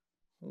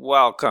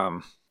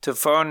Welcome to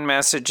Phone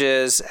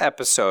Messages,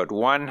 episode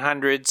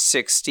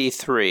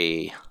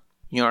 163.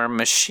 Your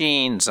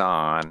machine's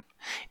on.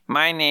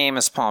 My name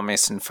is Paul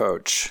Mason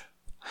Foch.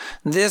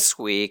 This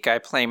week I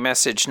play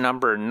message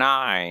number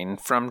 9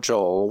 from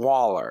Joel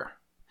Waller.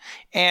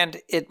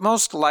 And it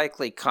most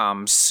likely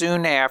comes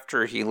soon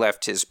after he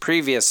left his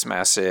previous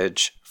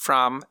message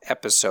from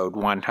episode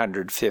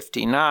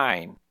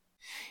 159.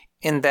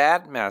 In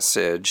that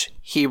message,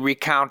 he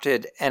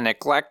recounted an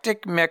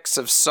eclectic mix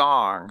of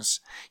songs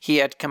he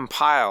had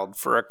compiled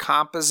for a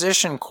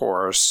composition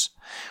course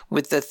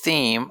with the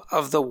theme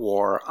of the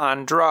war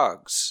on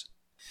drugs.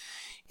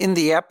 In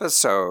the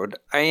episode,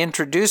 I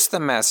introduced the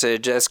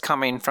message as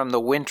coming from the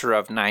winter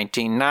of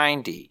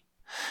 1990,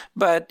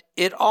 but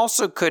it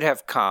also could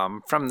have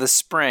come from the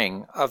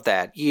spring of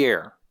that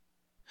year.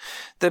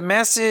 The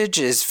message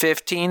is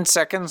 15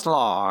 seconds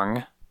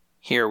long.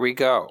 Here we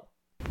go.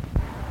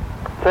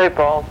 Hey,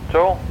 Paul.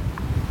 Joel.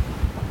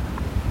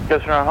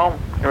 Guess you're not home.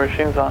 Your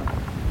machine's on.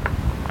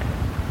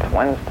 It's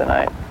Wednesday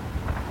night.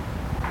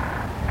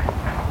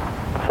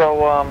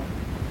 So,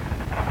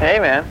 hey,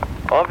 man.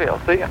 Love you. I'll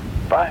see you.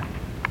 Bye.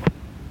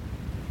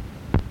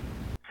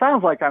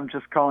 Sounds like I'm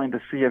just calling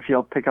to see if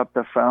you'll pick up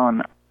the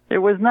phone. It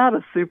was not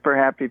a super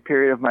happy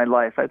period of my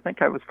life. I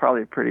think I was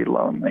probably pretty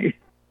lonely.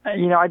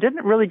 I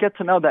didn't really get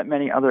to know that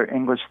many other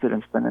English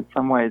students, but in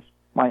some ways,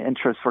 my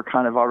interests were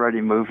kind of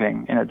already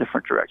moving in a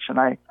different direction.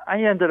 I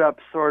ended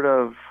up sort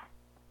of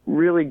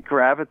really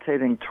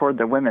gravitating toward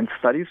the women's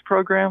studies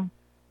program.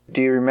 Do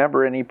you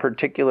remember any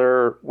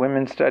particular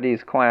women's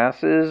studies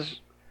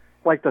classes?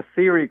 Like the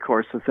theory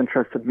courses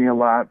interested me a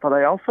lot, but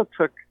I also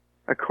took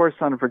a course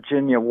on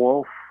Virginia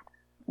Woolf,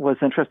 was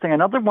interesting.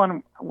 Another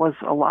one was,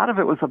 a lot of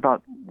it was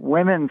about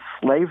women's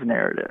slave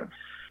narratives.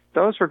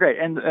 Those were great.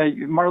 And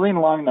Marlene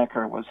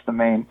Longnecker was the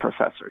main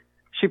professor.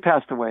 She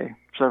passed away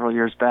several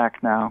years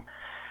back now.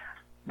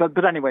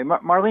 But anyway,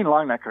 Marlene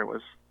Longnecker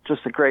was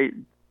just a great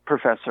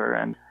professor,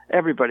 and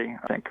everybody,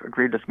 I think,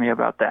 agreed with me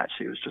about that.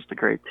 She was just a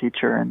great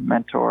teacher and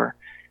mentor.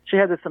 She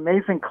had this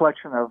amazing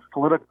collection of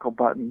political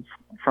buttons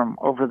from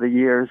over the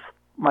years.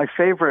 My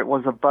favorite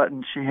was a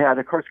button she had.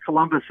 Of course,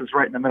 Columbus is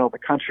right in the middle of the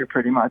country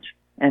pretty much,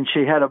 and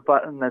she had a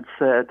button that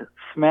said,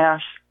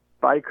 "Smash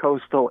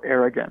bicoastal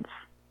arrogance."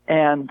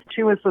 And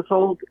she was this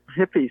old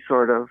hippie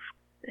sort of,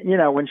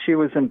 when she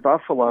was in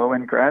Buffalo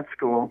in grad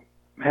school,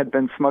 had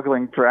been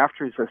smuggling draft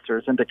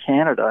resistors into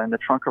Canada in the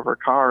trunk of her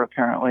car,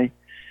 apparently,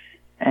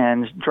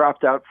 and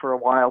dropped out for a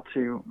while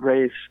to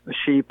raise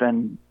sheep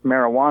and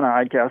marijuana,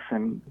 I guess,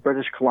 in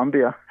British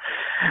Columbia.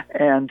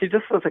 And she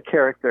just was a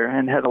character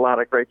and had a lot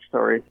of great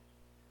stories.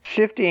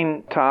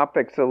 Shifting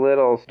topics a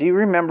little, do you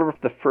remember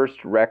the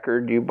first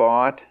record you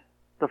bought?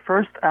 The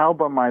first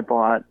album I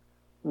bought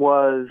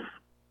was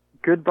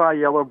Goodbye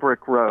Yellow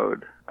Brick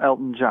Road,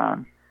 Elton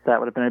John. That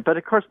would have been it. But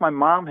of course, my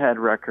mom had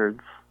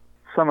records,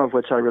 some of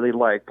which I really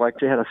liked. Like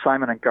she had a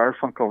Simon and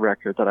Garfunkel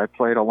record that I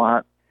played a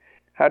lot.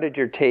 How did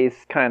your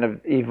taste kind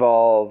of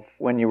evolve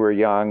when you were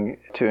young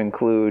to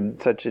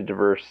include such a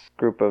diverse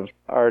group of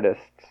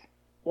artists?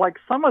 Like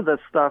some of the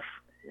stuff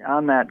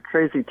on that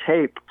crazy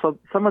tape, so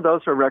some of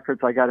those were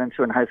records I got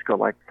into in high school,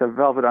 like the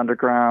Velvet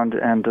Underground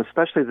and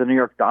especially the New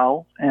York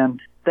Dolls.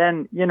 And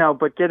then,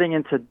 but getting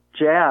into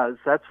jazz,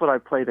 that's what I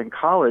played in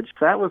college.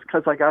 That was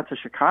because I got to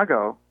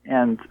Chicago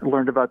and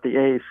learned about the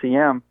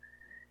AACM.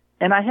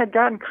 And I had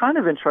gotten kind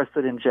of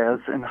interested in jazz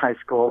in high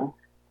school.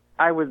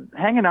 I was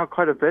hanging out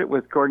quite a bit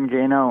with Gordon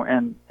Gano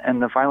and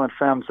the Violent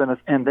Femmes,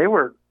 and they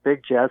were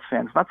big jazz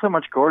fans. Not so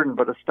much Gordon,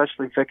 but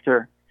especially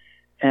Victor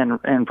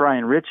and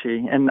Brian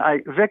Ritchie. And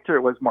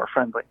Victor was more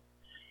friendly.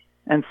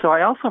 And so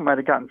I also might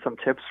have gotten some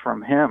tips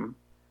from him.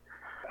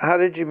 How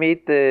did you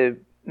meet the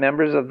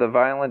members of the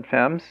Violent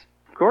Femmes?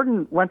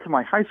 Gordon went to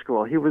my high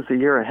school. He was a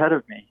year ahead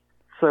of me.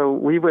 So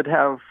we would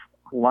have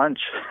lunch,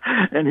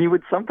 and he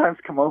would sometimes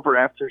come over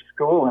after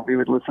school, and we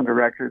would listen to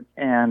records.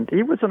 And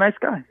he was a nice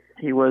guy.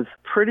 He was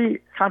pretty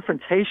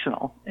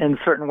confrontational in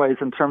certain ways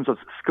in terms of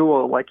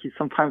school. Like he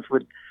sometimes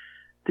would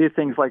do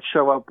things like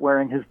show up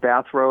wearing his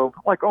bathrobe,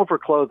 like over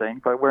clothing,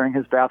 but wearing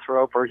his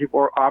bathrobe, or he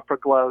wore opera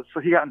gloves. So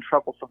he got in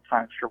trouble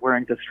sometimes for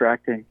wearing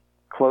distracting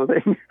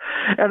clothing.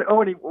 And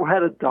he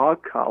had a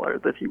dog collar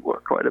that he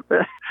wore quite a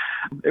bit.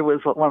 It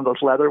was one of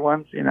those leather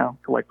ones,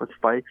 like with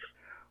spikes.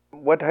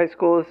 What high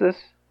school is this?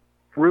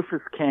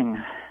 Rufus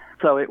King.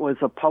 So it was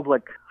a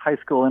public high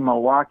school in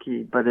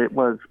Milwaukee, but it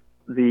was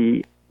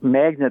the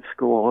magnet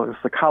school. It was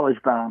the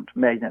college-bound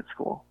magnet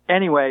school.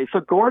 Anyway,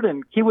 so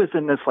Gordon, he was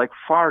in this like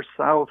far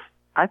south,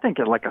 I think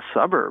like a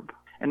suburb.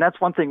 And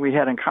that's one thing we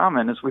had in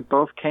common is we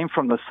both came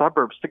from the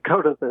suburbs to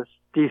go to this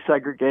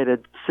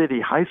desegregated city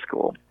high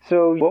school.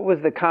 So what was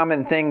the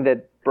common thing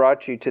that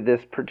brought you to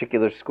this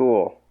particular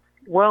school?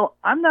 Well,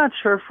 I'm not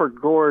sure for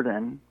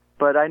Gordon,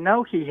 but I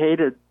know he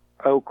hated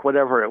Oak,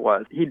 whatever it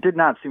was. He did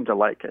not seem to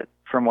like it,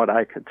 from what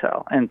I could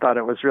tell, and thought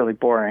it was really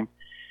boring.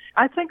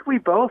 I think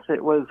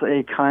it was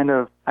a kind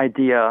of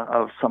idea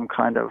of some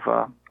kind of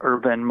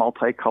urban,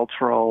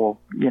 multicultural,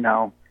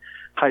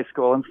 high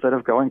school instead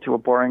of going to a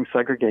boring,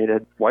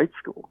 segregated white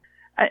school.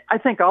 I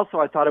think also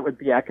I thought it would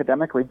be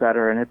academically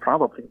better, and it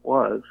probably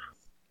was.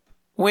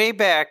 Way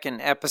back in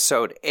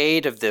episode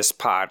 8 of this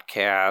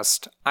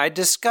podcast, I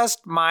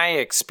discussed my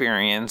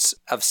experience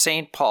of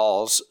St.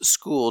 Paul's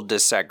school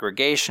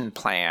desegregation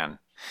plan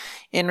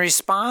in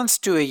response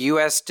to a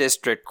U.S.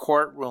 District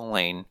Court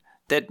ruling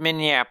that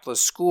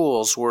Minneapolis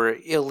schools were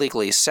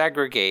illegally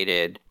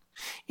segregated.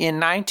 In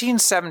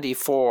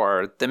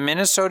 1974, the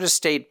Minnesota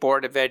State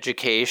Board of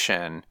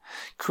Education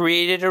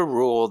created a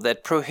rule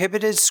that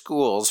prohibited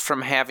schools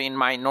from having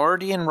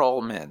minority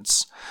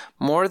enrollments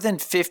more than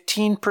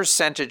 15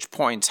 percentage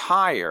points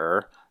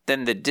higher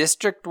than the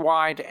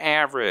district-wide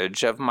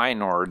average of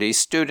minority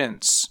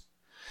students.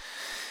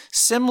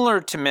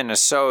 Similar to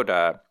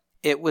Minnesota,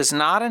 it was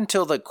not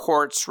until the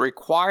courts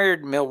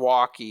required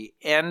Milwaukee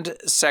end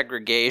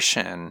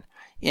segregation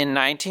in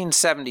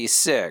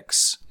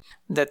 1976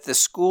 that the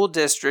school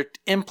district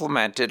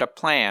implemented a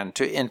plan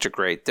to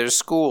integrate their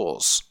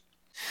schools.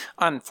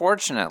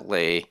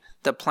 Unfortunately,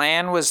 the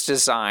plan was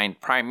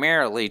designed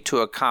primarily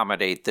to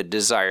accommodate the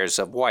desires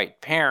of white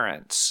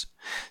parents,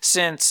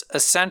 since a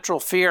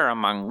central fear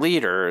among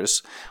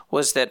leaders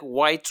was that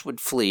whites would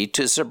flee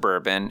to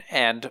suburban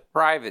and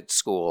private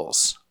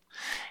schools.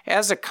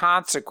 As a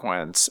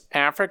consequence,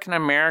 African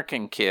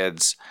American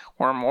kids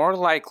were more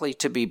likely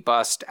to be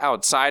bused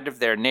outside of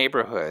their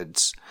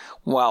neighborhoods,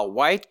 while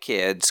white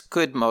kids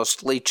could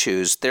mostly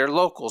choose their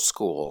local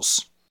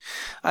schools.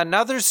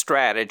 Another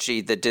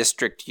strategy the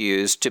district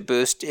used to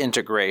boost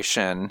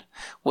integration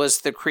was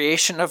the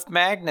creation of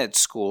magnet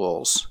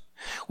schools,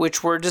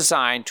 which were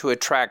designed to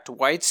attract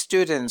white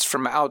students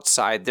from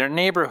outside their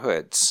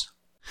neighborhoods.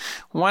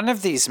 One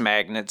of these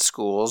magnet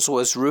schools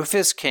was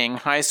Rufus King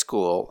High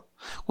School,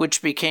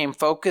 which became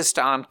focused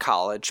on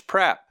college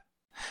prep.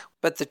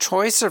 But the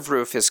choice of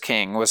Rufus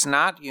King was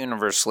not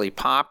universally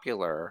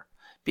popular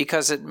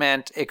because it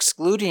meant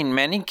excluding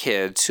many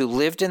kids who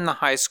lived in the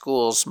high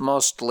school's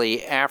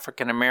mostly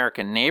African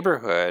American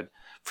neighborhood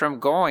from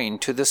going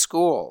to the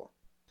school.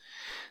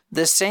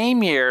 The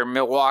same year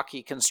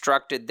Milwaukee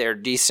constructed their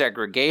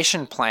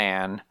desegregation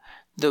plan,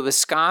 the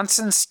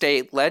Wisconsin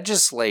State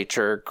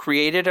Legislature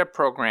created a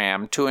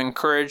program to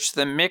encourage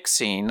the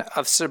mixing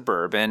of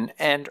suburban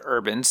and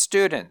urban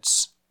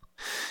students.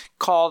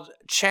 Called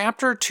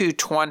Chapter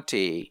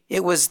 220,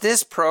 it was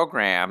this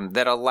program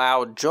that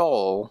allowed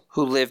Joel,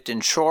 who lived in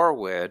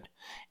Shorewood,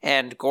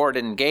 and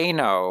Gordon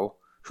Gano,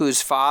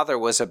 whose father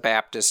was a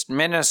Baptist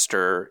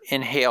minister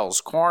in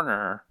Hales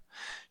Corner,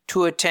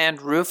 to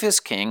attend Rufus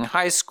King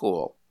High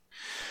School.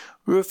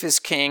 Rufus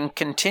King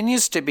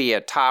continues to be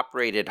a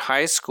top-rated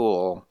high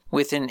school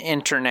with an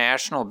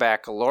international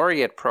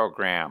baccalaureate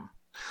program,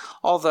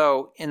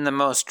 although in the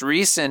most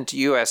recent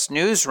U.S.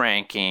 News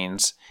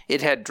rankings,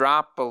 it had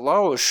dropped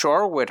below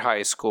Shorewood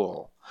High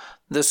School,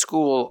 the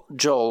school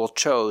Joel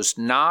chose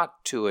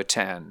not to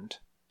attend.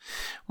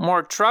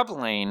 More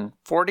troubling,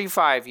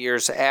 45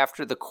 years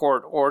after the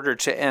court order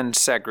to end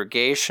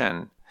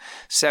segregation,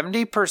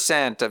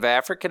 70% of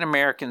African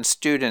American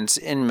students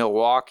in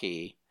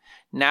Milwaukee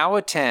now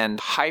attend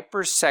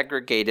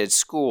hyper-segregated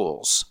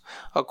schools,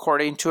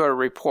 according to a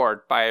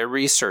report by a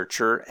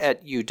researcher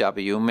at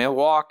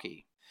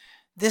UW-Milwaukee.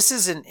 This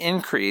is an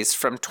increase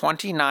from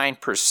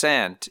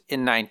 29%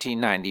 in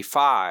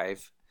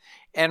 1995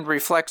 and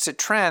reflects a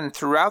trend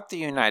throughout the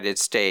United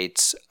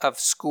States of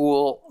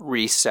school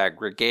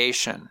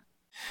resegregation.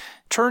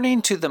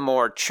 Turning to the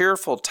more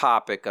cheerful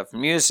topic of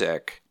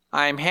music,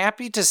 I'm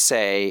happy to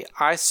say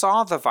I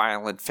saw the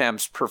Violent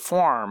Femmes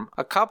perform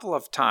a couple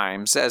of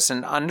times as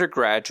an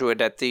undergraduate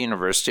at the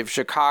University of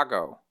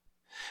Chicago.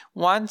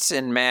 Once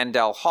in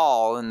Mandel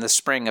Hall in the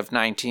spring of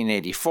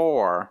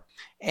 1984,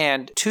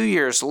 and 2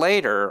 years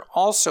later,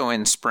 also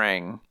in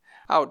spring,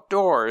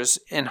 outdoors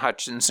in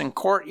Hutchinson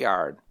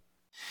Courtyard.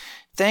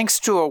 Thanks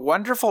to a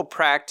wonderful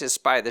practice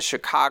by the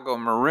Chicago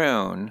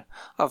Maroon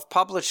of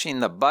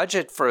publishing the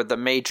budget for the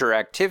Major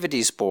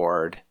Activities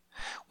Board,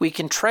 we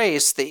can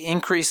trace the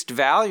increased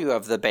value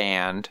of the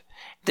band.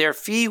 Their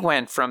fee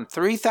went from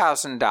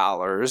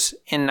 $3,000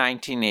 in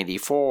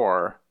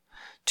 1984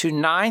 to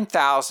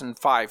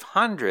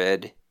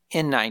 $9,500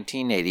 in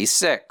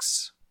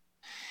 1986.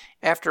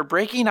 After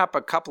breaking up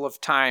a couple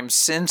of times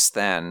since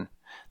then,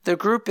 the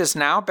group is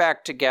now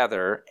back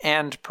together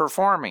and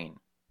performing.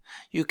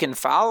 You can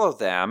follow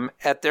them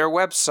at their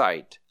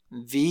website,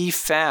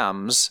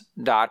 vfems.com,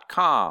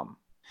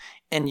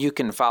 and you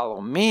can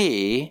follow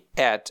me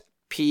at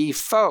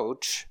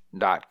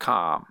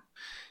pfoch.com.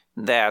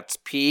 That's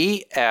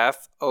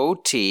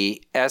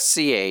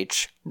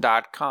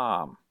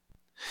pfootsch.com.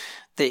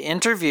 The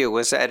interview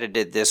was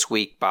edited this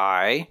week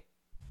by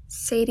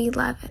Sadie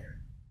Levin.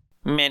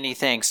 Many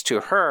thanks to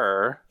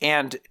her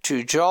and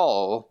to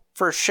Joel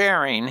for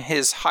sharing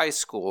his high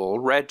school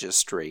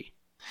registry.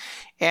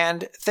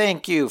 And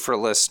thank you for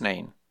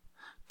listening.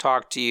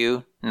 Talk to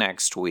you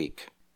next week.